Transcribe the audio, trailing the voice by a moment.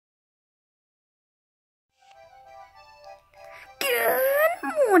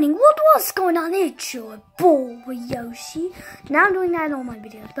morning, what's going on? It's your boy Yoshi. Now I'm doing that in all my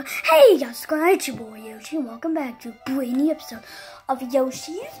videos, but hey guys, what's going on? It's your boy Yoshi, and welcome back to a brand new episode of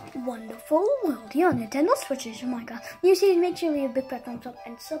Yoshi's Wonderful World here on Nintendo Switches. Oh my god. You see, make sure you leave a big fat thumbs up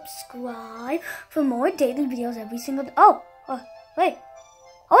and subscribe for more daily videos every single day. Wait,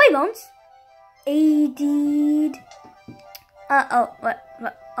 Bones. Aided. What?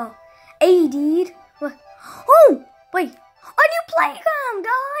 Oh, wait. A new playground,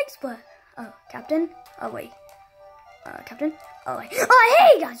 guys! But, Captain? Captain?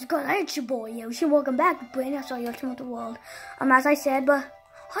 Hey, guys, what's going on? It's your boy, Yoshi. Welcome back to brand new episode of Yoshi the World. As I said, but,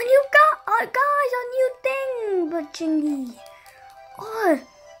 a new thing, but chingy.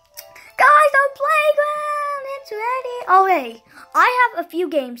 Guys, our playground, it's ready. Okay, I have a few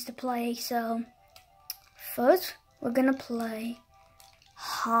games to play, so, first, we're gonna play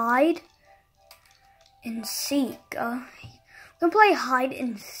hide and seek. We're gonna play hide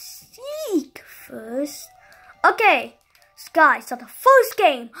and seek first. Okay, guys, so the first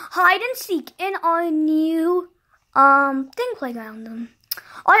game, hide and seek in our new thing playground.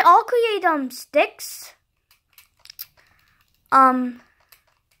 I'll create sticks. Alright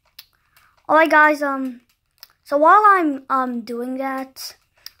guys, so while I'm doing that,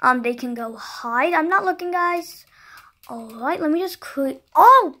 they can go hide. I'm not looking, guys. Alright, let me just create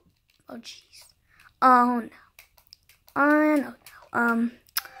oh jeez. Oh no.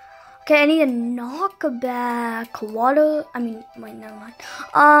 Okay, I need to knock back water. Wait, never mind.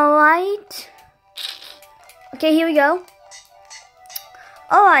 Alright. Okay, here we go.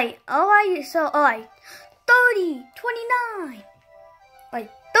 Alright, so, 30, 29. Wait,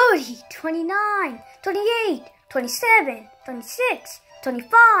 30, 29, 28, 27, 26,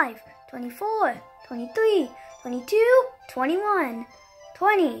 25, 24, 23, 22, 21,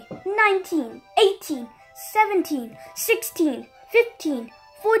 20, 19, 18, 17, 16, 15,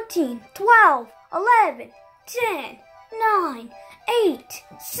 14, 12, 11, 10, 9, 8,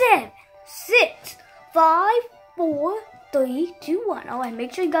 7, 6, 5, 4, 3, 2, 1. Alright,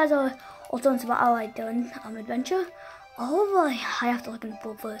 make sure you guys are also on done adventure. Alright, I have to look in the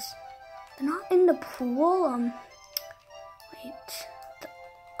pool first. They're not in the pool.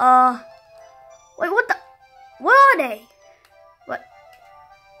 Wait, what the? Where are they? What?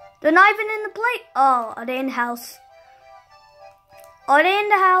 They're not even in the plate. Oh, are they in the house? Are they in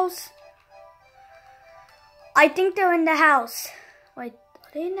the house? I think they're in the house. Wait,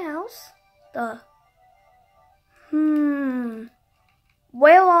 are they in the house?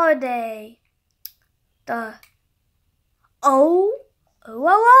 Where are they? Oh,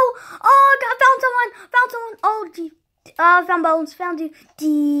 God, found someone. Oh, gee. Found Bones, found you.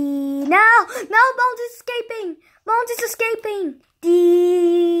 No, Bones is escaping.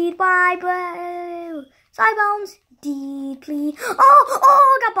 Bye, bro. Sorry, Bones. Please.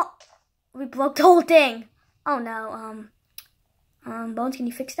 Got Bones. We broke the whole thing. Oh, no, Bones, can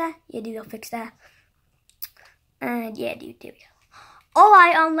you fix that? Yeah, dude, I'll fix that. Yeah, dude, there we go.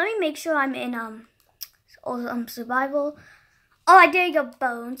 Alright, let me make sure I'm in, survival. Alright, there you go,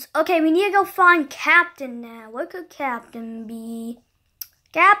 Bones. Okay, we need to go find Captain now. Where could Captain be?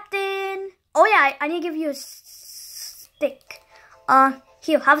 Captain! Oh, yeah, I need to give you a stick.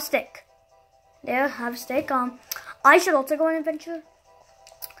 Here, have a stick. There, have a stick. I should also go on an adventure.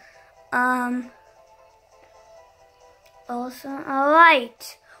 Also,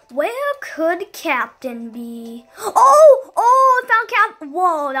 alright. Where could Captain be? I found Captain.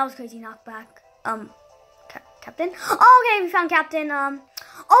 Whoa, that was crazy knockback. Captain? Okay, we found Captain.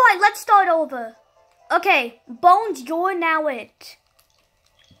 Alright, let's start over. Okay, Bones, you're now it.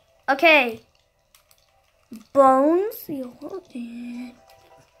 Okay. Bones, you're it.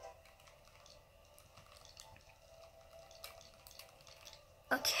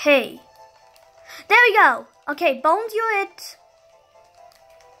 Okay. There we go. Okay, Bones, you're it.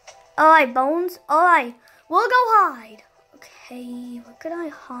 Alright, Bones. Alright, we'll go hide. Okay, where could I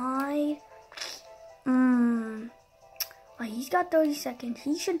hide? He's got 30 seconds.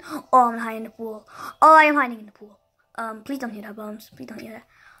 He should. Oh, I'm hiding in the pool. Oh, I am hiding in the pool. Please don't hear that, Bones. Please don't hear that.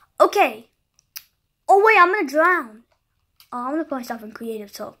 Okay. Oh, wait, I'm gonna drown. I'm gonna put myself in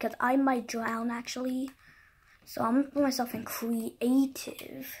creative, so, because I might drown, actually. So, I'm gonna put myself in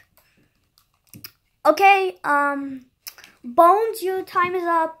creative. Okay, Bones, your time is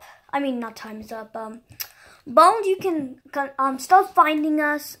up. Not time is up. Bones, you can, start finding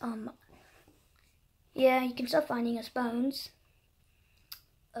us. Yeah, you can start finding us, Bones.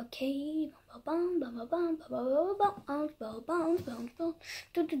 Okay.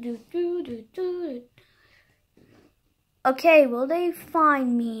 Okay, will they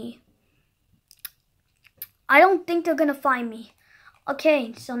find me? I don't think they're gonna find me.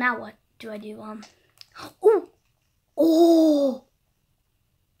 Okay, so now what do I do? Oh,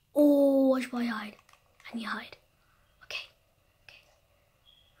 where should I hide? I need to hide. Okay.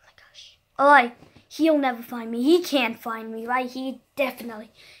 Oh my gosh. Alright, he'll never find me. He can't find me, right? He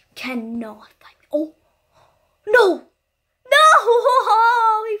definitely cannot find me. Oh, no!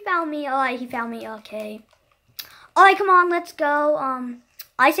 No! He found me. Alright, he found me. Okay. Alright, come on, let's go.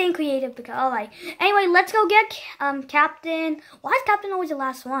 I say creative because, alright. Anyway, let's go get, Captain. Why is Captain always the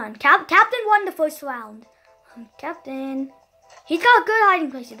last one? Captain won the first round. Captain. He's got a good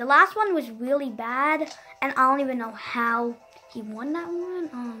hiding place. The last one was really bad, and I don't even know how he won that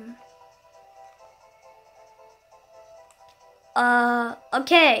one.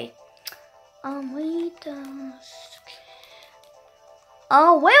 Okay. Wait,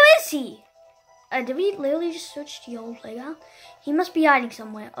 oh, where is he? Did we literally just search the old playground? He must be hiding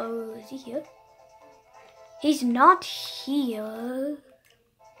somewhere. Oh, is he here? He's not here.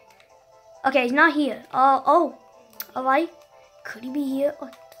 Okay, he's not here. Oh. Alright. Could he be here? Oh.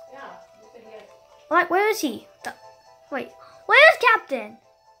 Yeah, alright, where is he? Wait, where is Captain?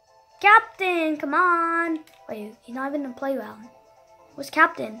 Captain, come on. Wait, he's not even in the playground. Where's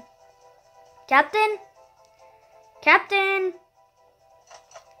Captain? Captain? Captain?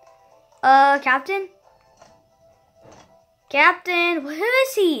 Captain? Captain, where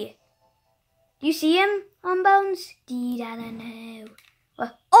is he? Do you see him on Bones? I don't know.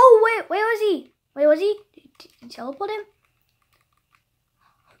 Oh, where is he? Wait, was he? Did you teleport him?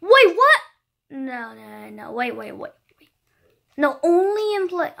 Wait, what? No. Wait. No, only in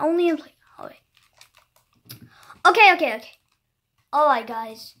play. Oh, wait. Okay. Alright,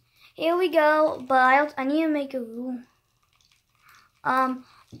 guys. Here we go. But I need to make a rule.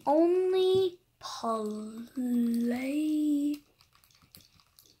 Only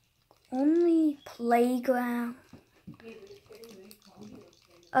playground.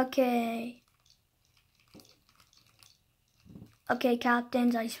 Okay. Okay,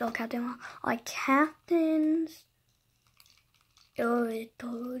 captains. I spell captain wrong. Alright, captains. You're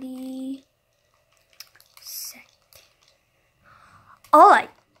 30 seconds. Alright.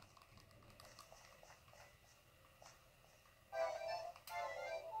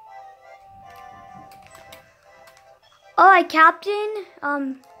 Alright, Captain.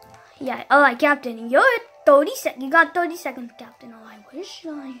 Yeah. Alright, Captain. You're at 30 seconds. You got 30 seconds, Captain. Alright, where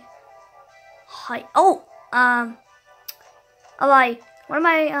should I hide? Oh, alright. What am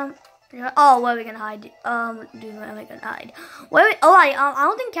I, oh, where are we gonna hide? Where am I gonna hide? Alright, I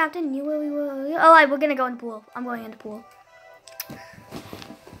don't think Captain knew where we were. Alright, we're gonna go in the pool. I'm going in the pool.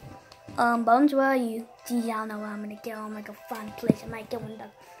 Bones, where are you? Geez, I don't know where I'm gonna go. I'm like a fun place. I might go in the,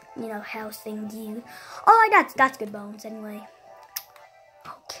 house thing to you. Alright, that's good, Bones, anyway.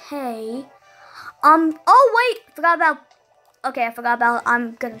 Okay. Oh, wait, I forgot about,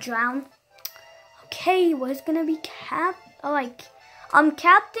 I'm gonna drown. Okay, where's gonna be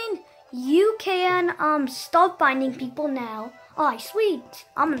Captain, you can, start finding people now. Alright, sweet.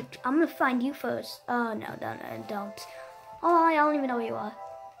 I'm gonna find you first. Oh, no, don't. Oh, I don't even know where you are.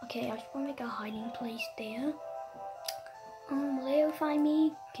 Okay, I just wanna make a hiding place there. Will they ever find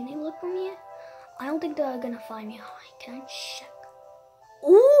me? Can they look for me? I don't think they're gonna find me. Alright, can I check?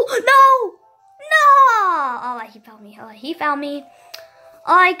 Ooh, no! Alright, he found me.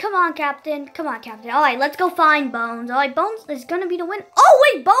 Alright, come on, Captain. Alright, let's go find Bones. Alright, Bones is gonna be the win. Oh,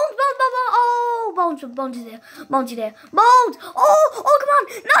 wait, Bones. Oh, Bones is there. Bones! Oh, come on.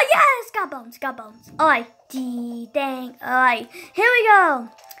 No, yes, got Bones. Alright, dang. Alright, here we go.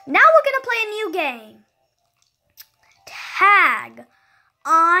 Now we're gonna play a new game. Tag.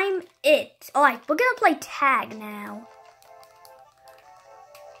 I'm it. Alright, we're gonna play tag now.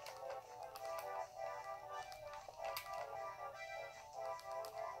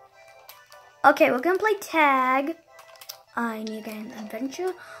 Okay, we're gonna play tag. I need to get an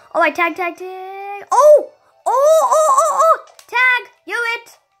adventure. Alright, tag. Oh! Tag, you're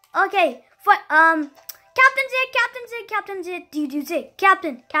it. Okay, Captain's it. Do it.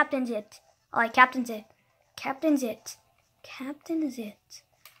 Captain's it. Alright, Captain's it.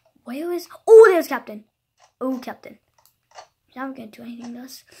 Where is? Oh, there's Captain. Oh, Captain. Now I'm gonna do anything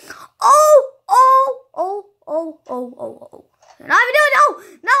else. Oh! Not even do it.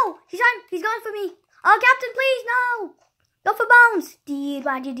 No! He's going for me. Oh, Captain, please, no! Go for Bones. Dude,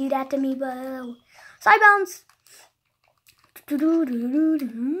 why'd you do that to me, bro? Sorry, Bones.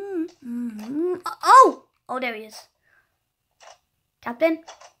 Oh, there he is. Captain,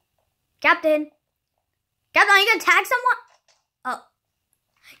 are you gonna tag someone? Oh,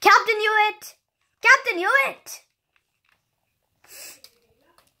 Captain, you're it.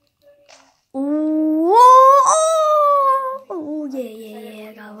 Oh, yeah.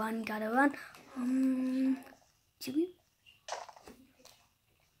 gotta run.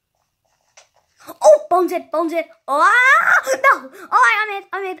 Oh, bones it. Oh, no. Oh,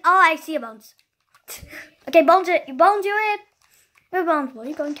 I'm it. Oh, I see a bones. Okay, bones it. You it. You're bones. Where are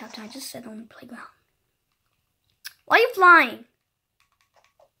you going, Captain? I just said on the playground. Why are you flying?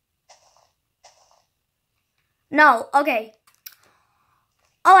 No, okay.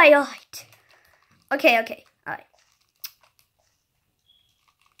 Alright. Okay, alright.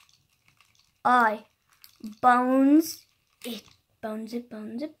 Alright. Bones it.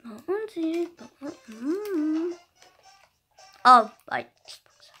 Oh, right.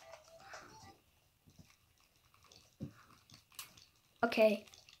 Okay.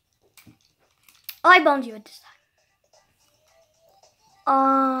 I bones you at this time.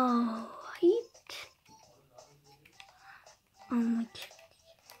 Oh, right. Oh my god.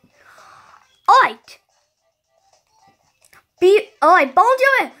 Alright. I bones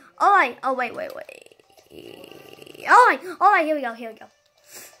you it. Alright. Oh, wait. Alright, here we go.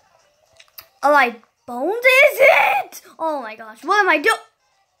 Alright, bones is it? Oh my gosh, what am I doing?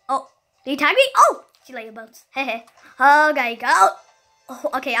 Oh, did you tag me? Oh, see you later, bones. Hehe. Okay, go. Oh,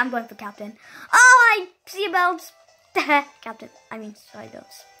 okay, I'm going for Captain. Alright, see you, bones. Captain, sorry,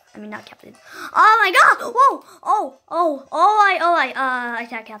 bones. Not Captain. Oh my god, whoa, alright, I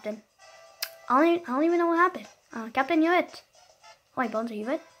attack Captain. I don't even know what happened. Captain, you're it. Oh, wait, bones, are you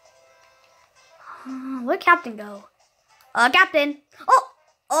it? Where'd Captain go? Captain.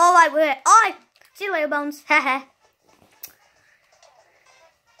 Oh, we're it. Alright. See you later, bones. Haha.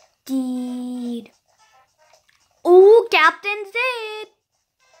 Deed. Oh, Captain's dead.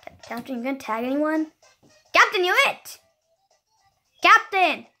 Captain, you gonna tag anyone? Captain, you're it.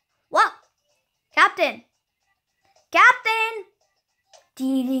 Captain. What? Captain.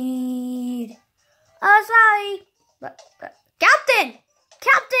 Deed. Oh, sorry. Captain,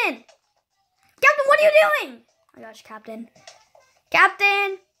 what are you doing? Oh my gosh, Captain.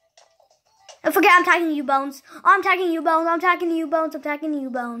 I forget I'm tagging you, Bones. I'm tagging you, Bones.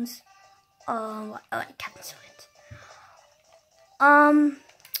 Alright, Captain's it.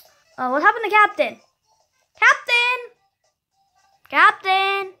 What happened to Captain?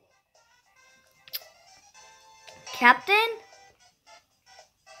 Captain.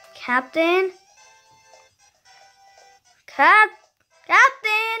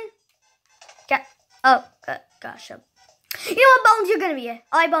 Oh, gosh. You know what, Bones, you're gonna be it.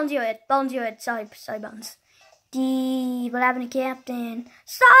 Alright, Bones, you're it. Sorry, Bones. What happened to Captain?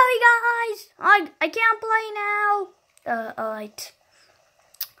 Sorry, guys. I can't play now. Alright.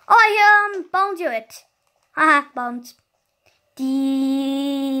 Bones, you're it. Haha, Bones.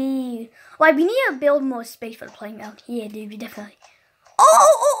 Why, we need to build more space for the playground. Yeah, dude, definitely.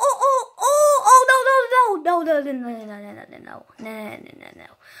 No.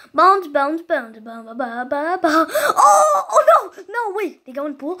 Bones. No, wait, they go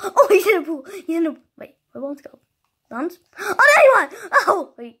in the pool? Oh, he's in the pool. Wait, where Bones go? Bones? Oh, there you are.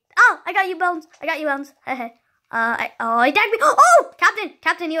 Oh, wait. Oh, I got you, Bones. He tagged me. Oh,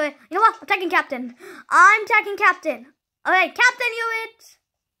 Captain, you know what? I'm tagging Captain. Alright, Captain, you're it.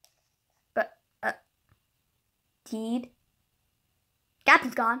 But, Deed.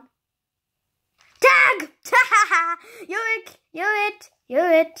 Captain's gone. Tag! You're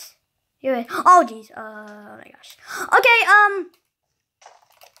it. Oh, jeez. Oh my gosh. Okay,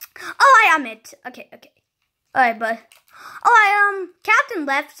 I'm it. Okay. Alright, but, Captain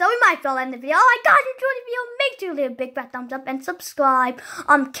left, so we might fill in the video. Alright, guys, enjoy the video. Make sure to leave a big fat thumbs up and subscribe.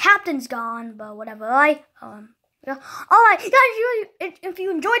 Captain's gone, but whatever, alright? Alright, guys, if you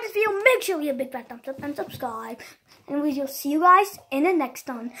enjoyed this video, make sure to leave a big fat thumbs up and subscribe. And we will see you guys in the next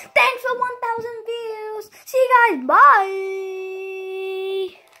one. Thanks for 1,000 views. See you guys. Bye.